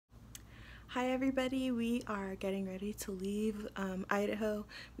Hi everybody, we are getting ready to leave Idaho.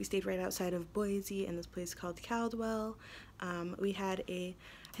 We stayed right outside of Boise in this place called Caldwell. We had I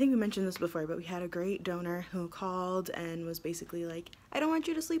think we mentioned this before, but we had a great donor who called and was basically like, I don't want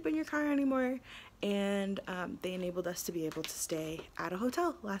you to sleep in your car anymore. And they enabled us to be able to stay at a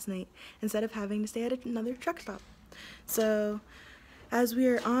hotel last night instead of having to stay at another truck stop. So as we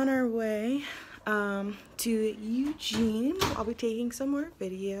are on our way to Eugene, I'll be taking some more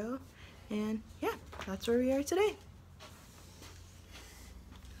video. And yeah, that's where we are today.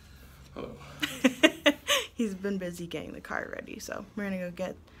 Hello. He's been busy getting the car ready, so we're gonna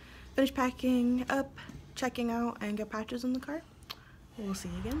go finish packing up, checking out, and get patches in the car. We'll see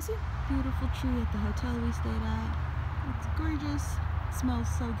you again soon. Beautiful tree at the hotel we stayed at. It's gorgeous. It smells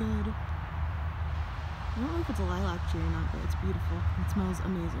so good. I don't know if it's a lilac tree or not, but it's beautiful. It smells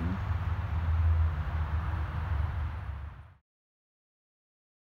amazing.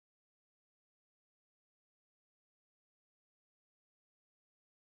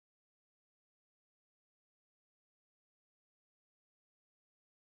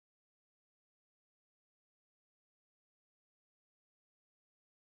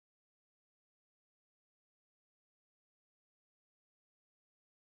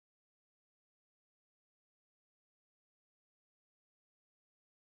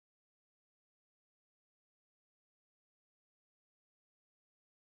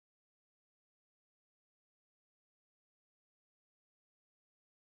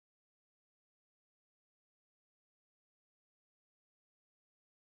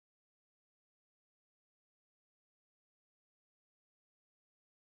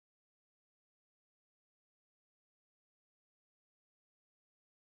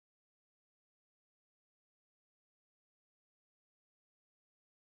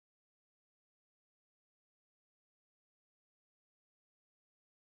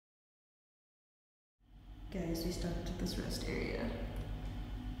 Guys, we stopped at this rest area.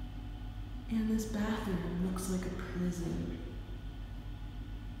 And this bathroom looks like a prison.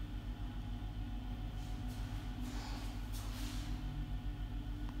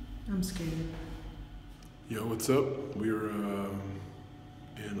 I'm scared. Yo, what's up? We're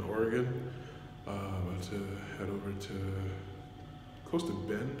in Oregon, about to head over to close to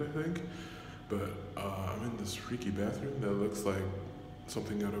Bend, I think. But I'm in this freaky bathroom that looks like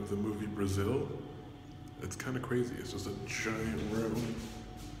something out of the movie Brazil. It's kind of crazy. It's just a giant room.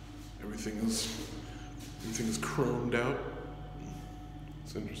 Everything is chromed out.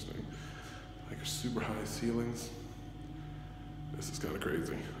 It's interesting. Like super high ceilings. This is kind of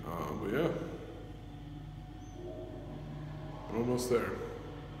crazy. But yeah, I'm almost there.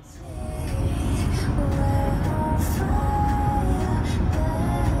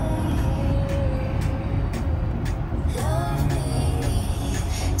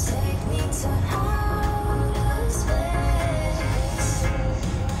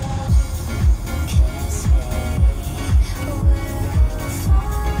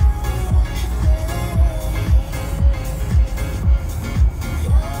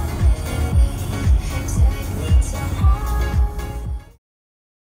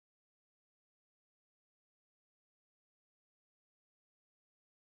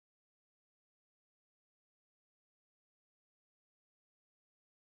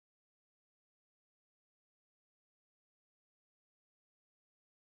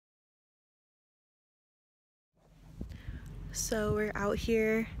 So we're out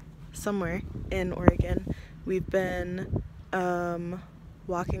here somewhere in Oregon. We've been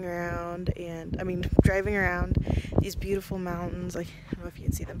walking around driving around these beautiful mountains. Like, I don't know if you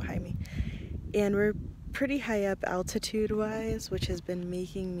can see them behind me. And we're pretty high up altitude-wise, which has been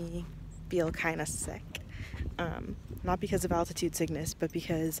making me feel kind of sick. Not because of altitude sickness, but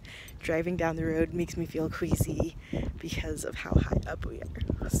because driving down the road makes me feel queasy because of how high up we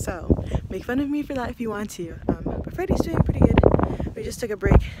are. So, make fun of me for that if you want to. But Freddie's doing pretty good. We just took a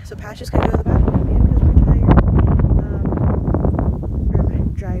break, so Pat's just gonna go to the bathroom again because we're tired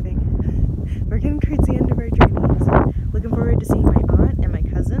from driving. We're getting towards the end of our journey, so looking forward to seeing my aunt and my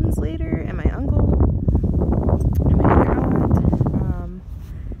cousins later, and my uncle, and my other aunt.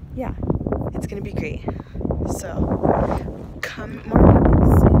 Yeah, it's gonna be great. So, come more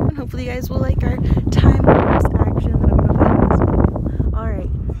videos soon. Hopefully you guys will like our time-lapse action that I'm going to put in this video.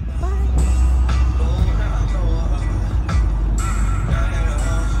 Alright, bye!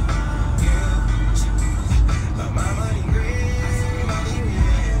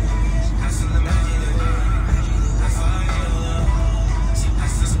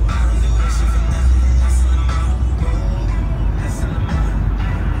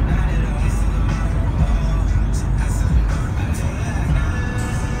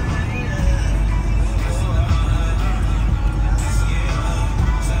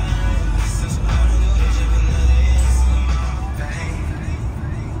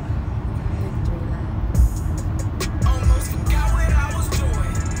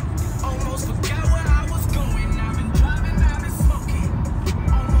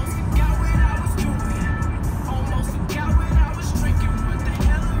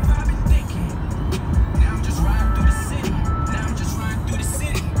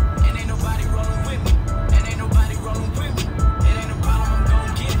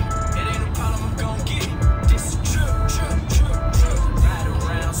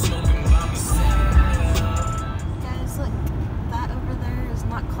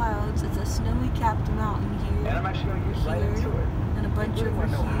 not clouds. It's a snowy capped mountain here. And I'm actually going to use right into it. And a bunch You really over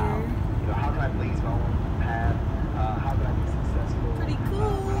want to know how. here. You know, how can I blaze my own path? How can I be successful? Pretty How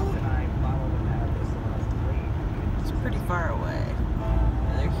cool. can I follow the path that someone else has laid? It's pretty far away.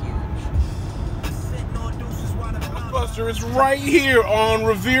 They're huge. Blockbuster is right here on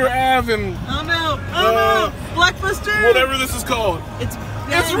Revere Ave and Oh no! Oh no! Blockbuster! whatever this is called. It's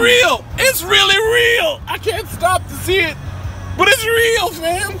real! It's really real! I can't stop to see it, but it's real,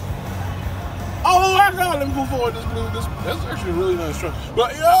 fam! Oh my god, let me pull forward this blue. That's actually a really nice truck.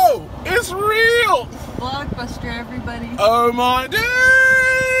 But yo, it's real! Blockbuster, everybody. Oh my days!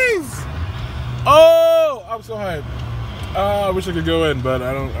 Oh, I'm so hyped. I wish I could go in, but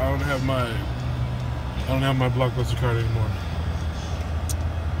I don't have my Blockbuster card anymore.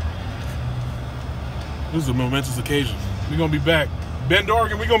 This is a momentous occasion. We're gonna be back. Bend,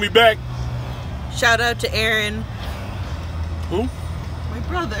 Oregon, we're gonna be back. Shout out to Aaron. Who? My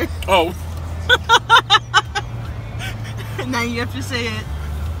brother. Oh. Now you have to say it.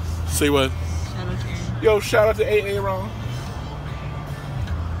 Say what? Shout out to Aaron. Yo, shout out to AA Ron.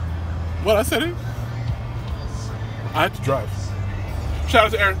 What, I said it? I had to drive. Shout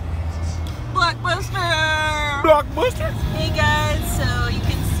out to Aaron. Blockbuster! Blockbuster? Hey guys, so you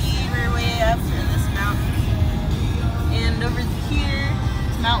can see we're way up in this mountain. And over here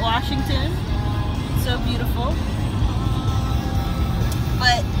is Mount Washington. It's so beautiful.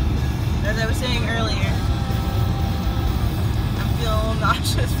 But, as I was saying earlier, I'm feeling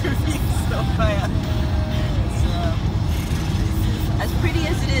nauseous for being so high up. So, as pretty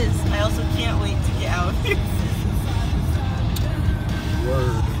as it is, I also can't wait to get out of here.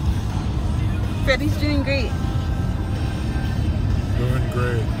 Word. Freddie's doing great. Doing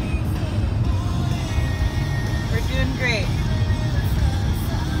great. We're doing great.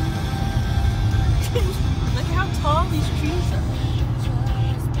 Look how tall these trees are.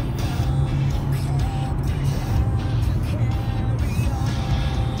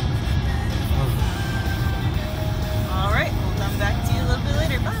 Alright, we'll come back to you a little bit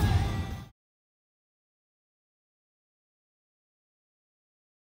later. Bye.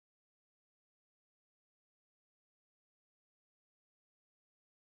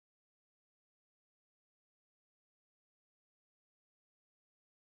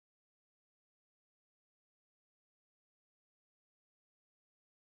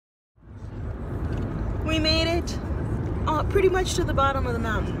 We made it pretty much to the bottom of the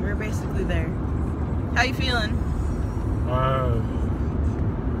mountain. We're basically there. How you feeling? I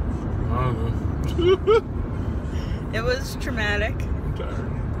don't know. It was traumatic. I'm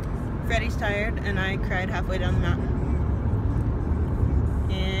tired. Freddie's tired, and I cried halfway down the mountain.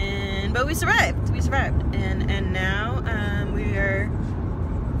 But we survived. We survived, and now we are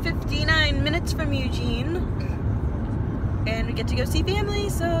 59 minutes from Eugene, and we get to go see family.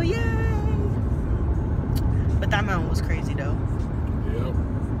 So yay! But that mountain was crazy, though. Yep.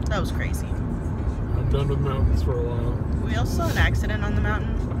 That was crazy. I'm done with mountains for a while. We also saw an accident on the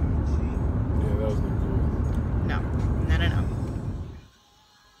mountain. Yeah, that was not cool. No, no, no, no.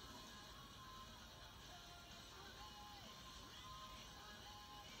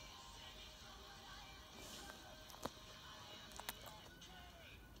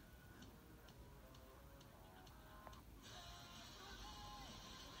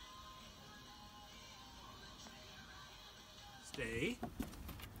 Stay.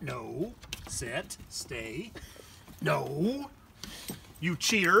 No. Sit. Stay. No. You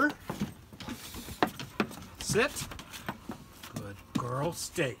cheater. Sit. Good girl.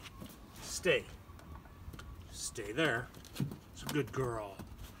 Stay. Stay. Stay there. It's a good girl.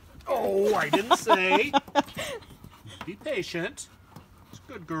 Oh, I didn't say. Be patient. It's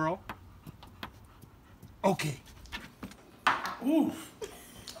a good girl. Okay. Oof.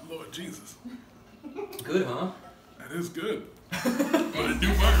 Lord Jesus. Good, huh? That is good. But a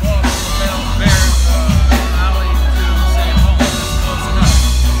new burger.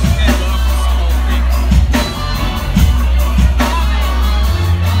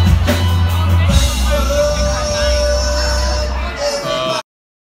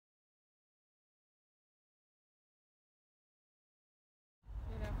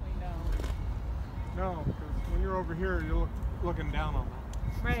 No, because when you're over here, you're looking down on them.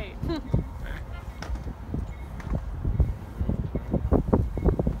 Right.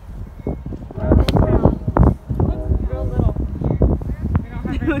 Real little. We don't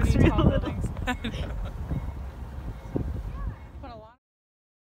have very many tall buildings. Put a lot.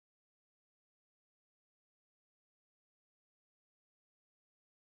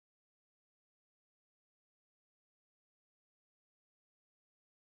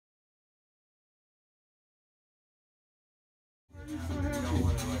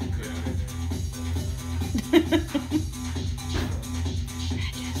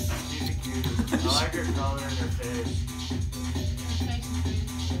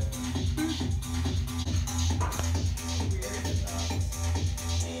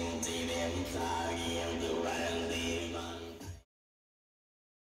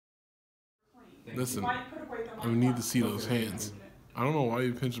 Listen, I need to see those hands. I don't know why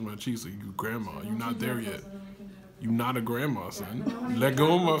you're pinching my cheeks like you grandma. You're not there yet. You're not a grandma, son. Let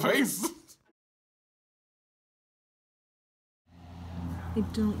go of my face. I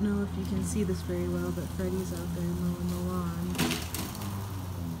don't know if you can see this very well, but Freddie's out there mowing the lawn.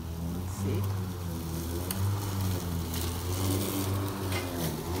 Let's see.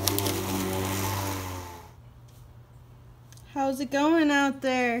 How's it going out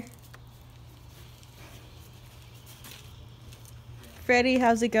there? Freddie,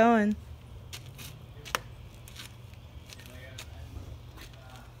 how's it going?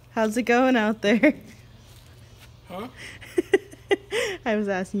 How's it going out there? Huh? I was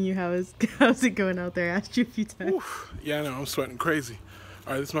asking you how's it going out there. I asked you a few times. Oof. Yeah, I know, I'm sweating crazy.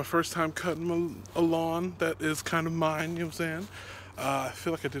 All right, this is my first time cutting a lawn that is kind of mine, you know what I'm saying? I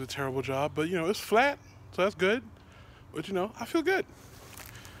feel like I did a terrible job, but, you know, it's flat, so that's good. But, you know, I feel good.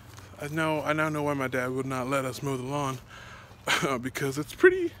 I now know why my dad would not let us mow the lawn, because it's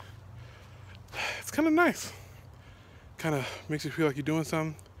kind of nice. Kind of makes you feel like you're doing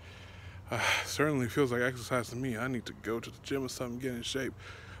something. Certainly feels like exercise to me. I need to go to the gym or something, get in shape.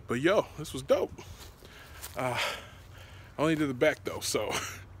 But yo, this was dope. I only did the back though, so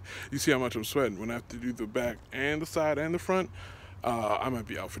you see how much I'm sweating. When I have to do the back and the side and the front, I might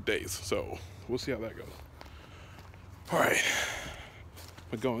be out for days. So we'll see how that goes. All right,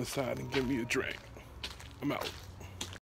 I'm gonna go inside and get me a drink. I'm out.